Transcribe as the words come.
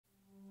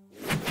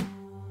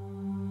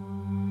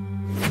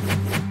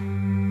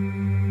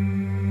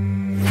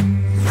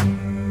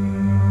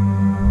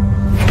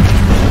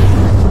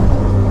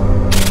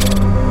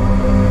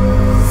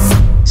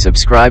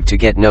Subscribe to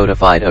get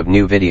notified of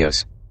new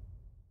videos.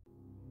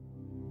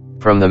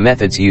 From the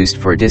methods used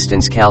for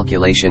distance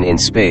calculation in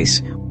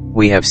space,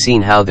 we have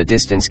seen how the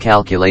distance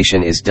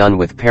calculation is done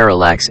with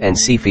parallax and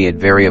Cepheid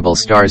variable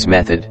stars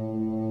method.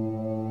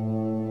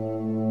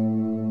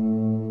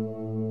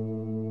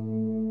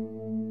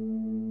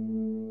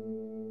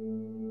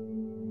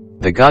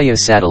 The Gaia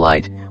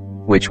satellite,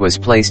 which was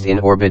placed in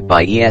orbit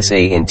by ESA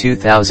in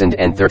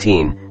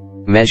 2013,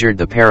 measured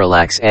the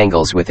parallax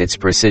angles with its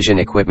precision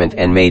equipment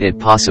and made it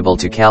possible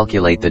to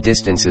calculate the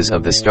distances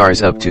of the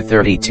stars up to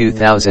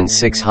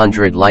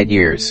 32,600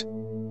 light-years.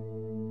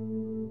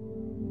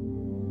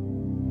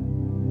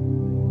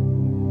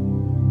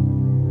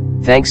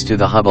 Thanks to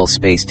the Hubble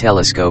Space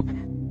Telescope,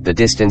 the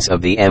distance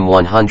of the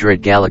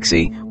M100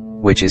 galaxy,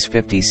 which is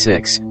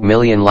 56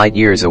 million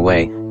light-years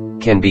away,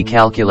 can be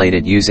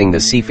calculated using the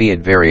Cepheid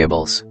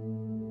variables.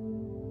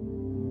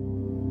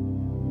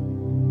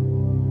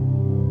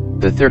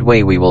 The third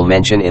way we will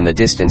mention in the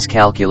distance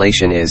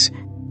calculation is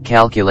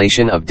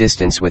calculation of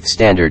distance with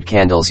standard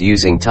candles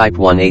using Type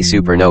 1a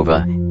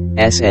supernova,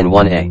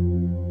 SN1a.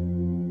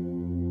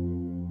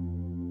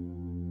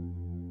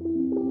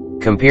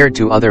 Compared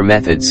to other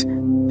methods,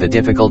 the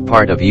difficult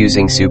part of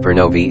using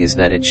supernovae is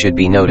that it should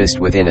be noticed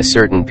within a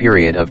certain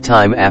period of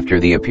time after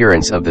the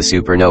appearance of the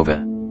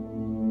supernova.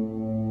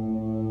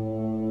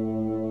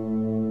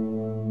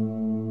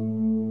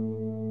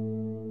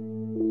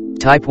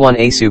 Type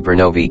 1a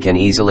supernovae can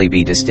easily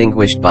be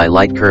distinguished by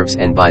light curves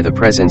and by the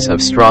presence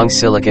of strong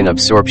silicon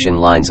absorption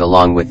lines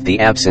along with the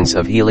absence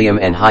of helium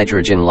and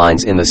hydrogen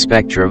lines in the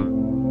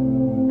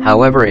spectrum.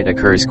 However, it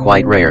occurs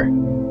quite rare.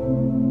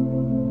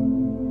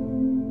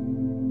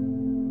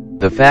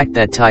 The fact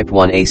that Type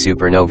 1a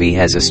supernovae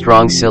has a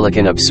strong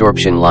silicon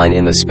absorption line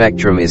in the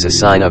spectrum is a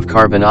sign of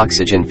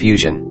carbon-oxygen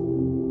fusion.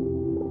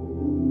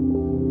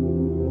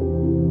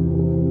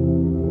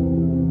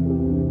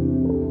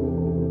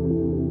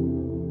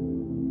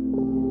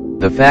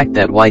 The fact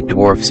that white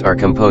dwarfs are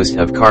composed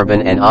of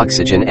carbon and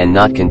oxygen and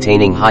not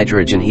containing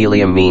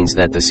hydrogen-helium means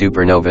that the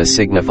supernova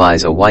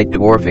signifies a white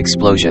dwarf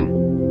explosion.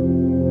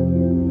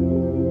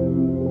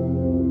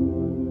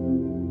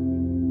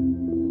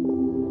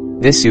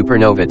 This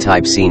supernova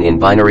type seen in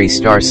binary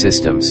star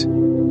systems.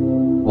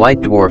 White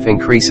dwarf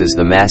increases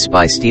the mass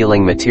by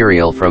stealing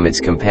material from its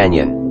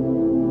companion.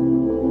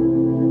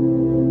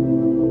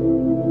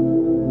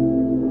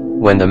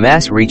 When the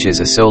mass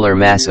reaches a solar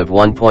mass of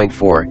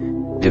 1.4,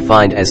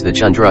 defined as the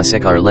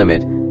Chandrasekhar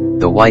limit,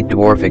 the white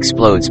dwarf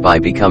explodes by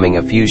becoming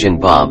a fusion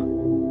bomb.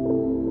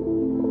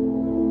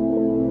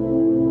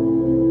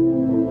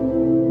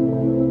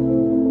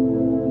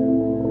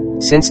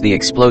 Since the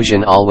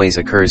explosion always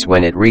occurs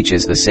when it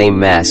reaches the same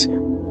mass,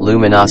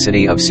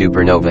 luminosity of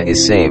supernova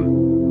is same.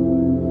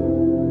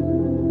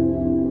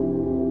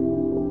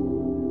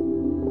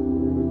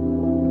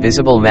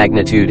 Visible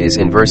magnitude is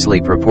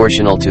inversely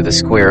proportional to the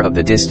square of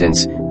the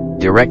distance,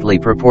 directly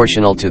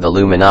proportional to the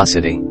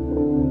luminosity.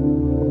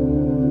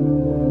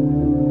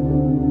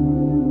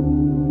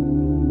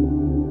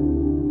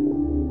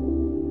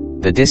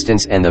 The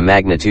distance and the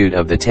magnitude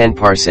of the 10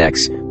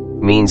 parsecs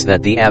means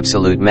that the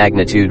absolute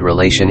magnitude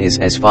relation is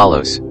as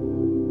follows.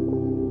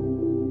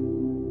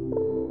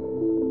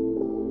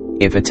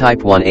 If a Type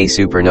 1a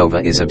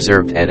supernova is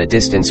observed at a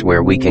distance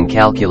where we can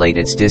calculate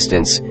its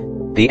distance,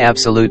 the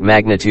absolute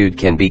magnitude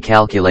can be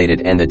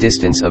calculated and the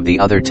distance of the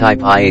other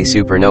Type Ia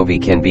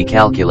supernovae can be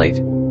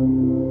calculated.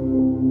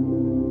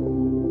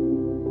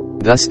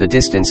 Thus the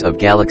distance of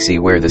galaxy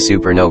where the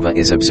supernova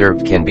is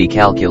observed can be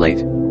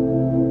calculated.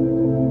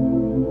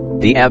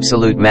 The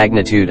absolute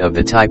magnitude of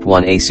the Type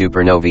 1a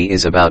supernovae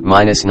is about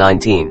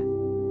 -19.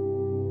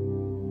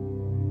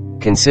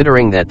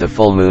 Considering that the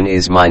full moon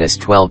is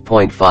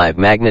 -12.5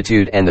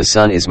 magnitude and the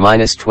sun is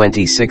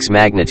 -26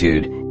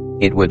 magnitude,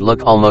 it would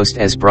look almost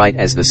as bright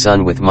as the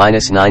sun with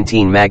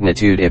 -19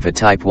 magnitude if a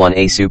Type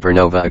 1a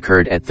supernova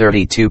occurred at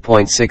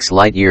 32.6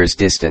 light-years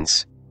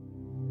distance.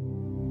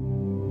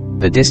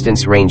 The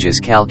distance ranges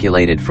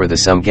calculated for the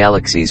some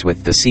galaxies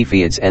with the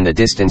Cepheids and the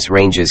distance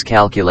ranges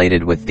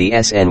calculated with the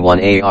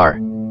SN1a are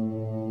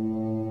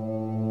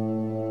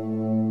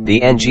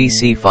the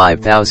NGC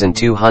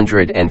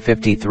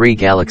 5253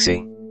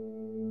 galaxy,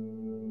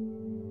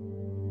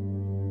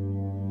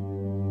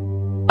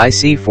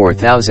 IC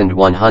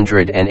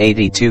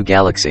 4182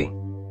 galaxy,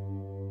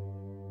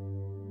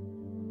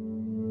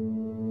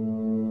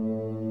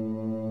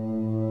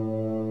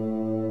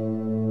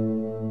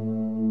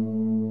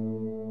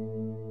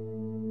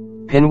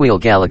 Pinwheel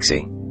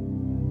galaxy,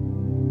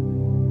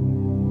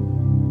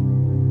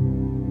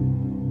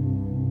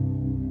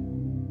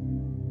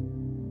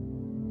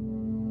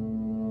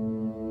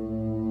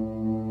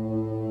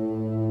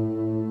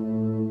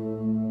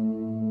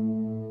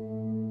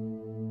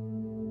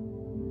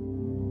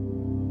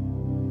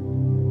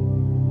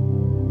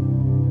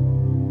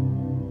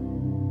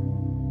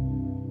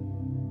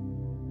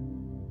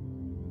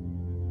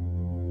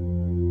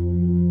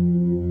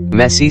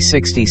 Messier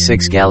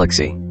 66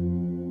 galaxy,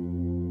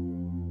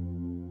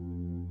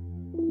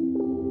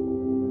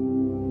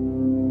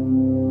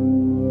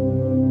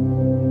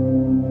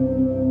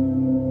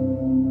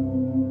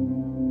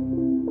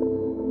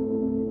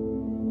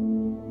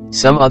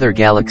 Some other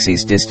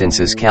galaxies'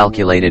 distances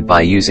calculated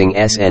by using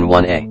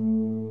SN1A.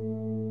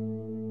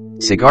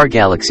 Cigar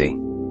Galaxy.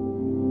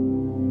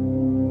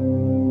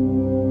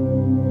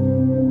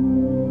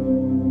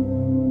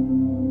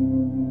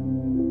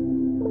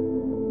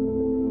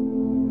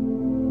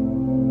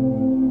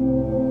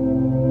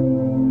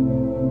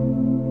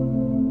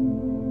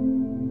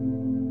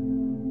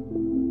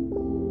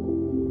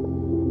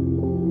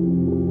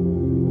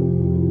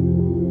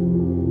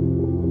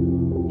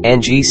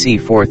 NGC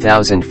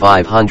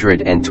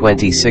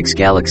 4526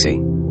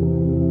 Galaxy.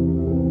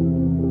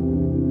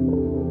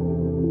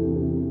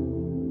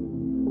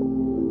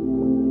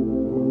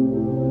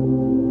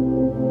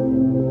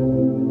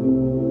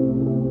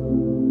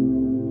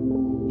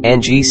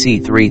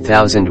 NGC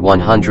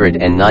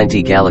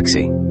 3190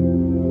 Galaxy.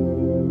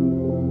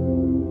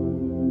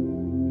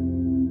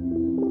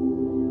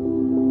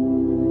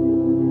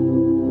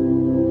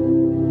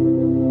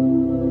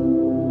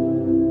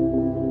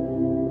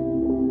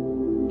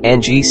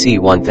 NGC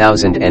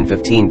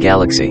 1015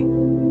 Galaxy.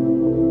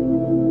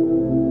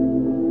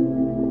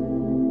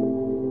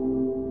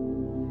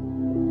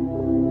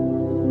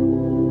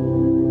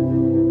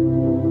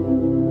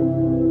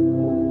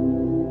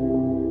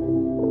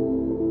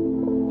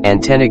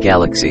 Antenna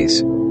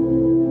Galaxies.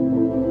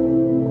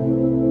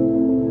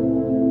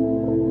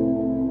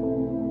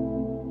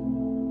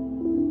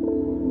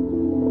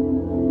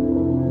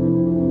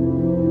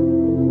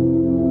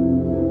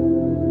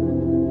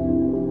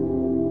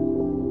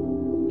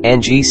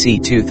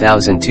 NGC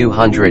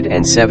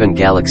 2207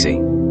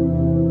 Galaxy.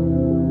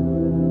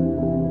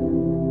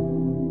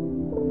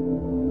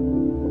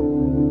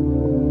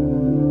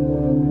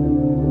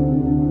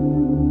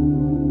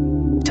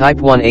 Type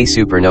 1a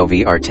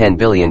supernovae are 10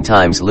 billion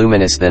times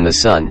luminous than the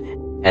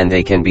Sun, and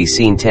they can be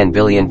seen 10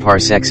 billion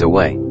parsecs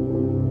away.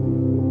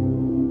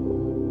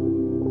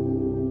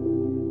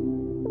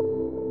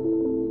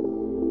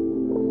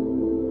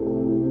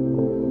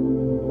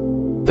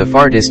 The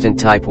far-distant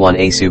Type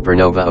 1a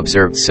supernova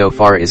observed so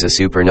far is a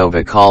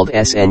supernova called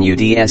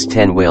SNUDS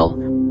 10 Will,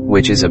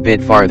 which is a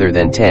bit farther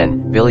than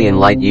 10 billion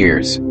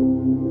light-years.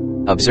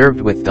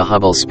 Observed with the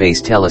Hubble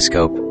Space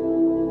Telescope.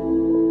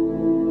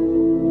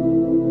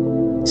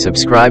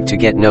 Subscribe to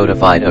get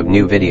notified of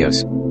new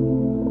videos.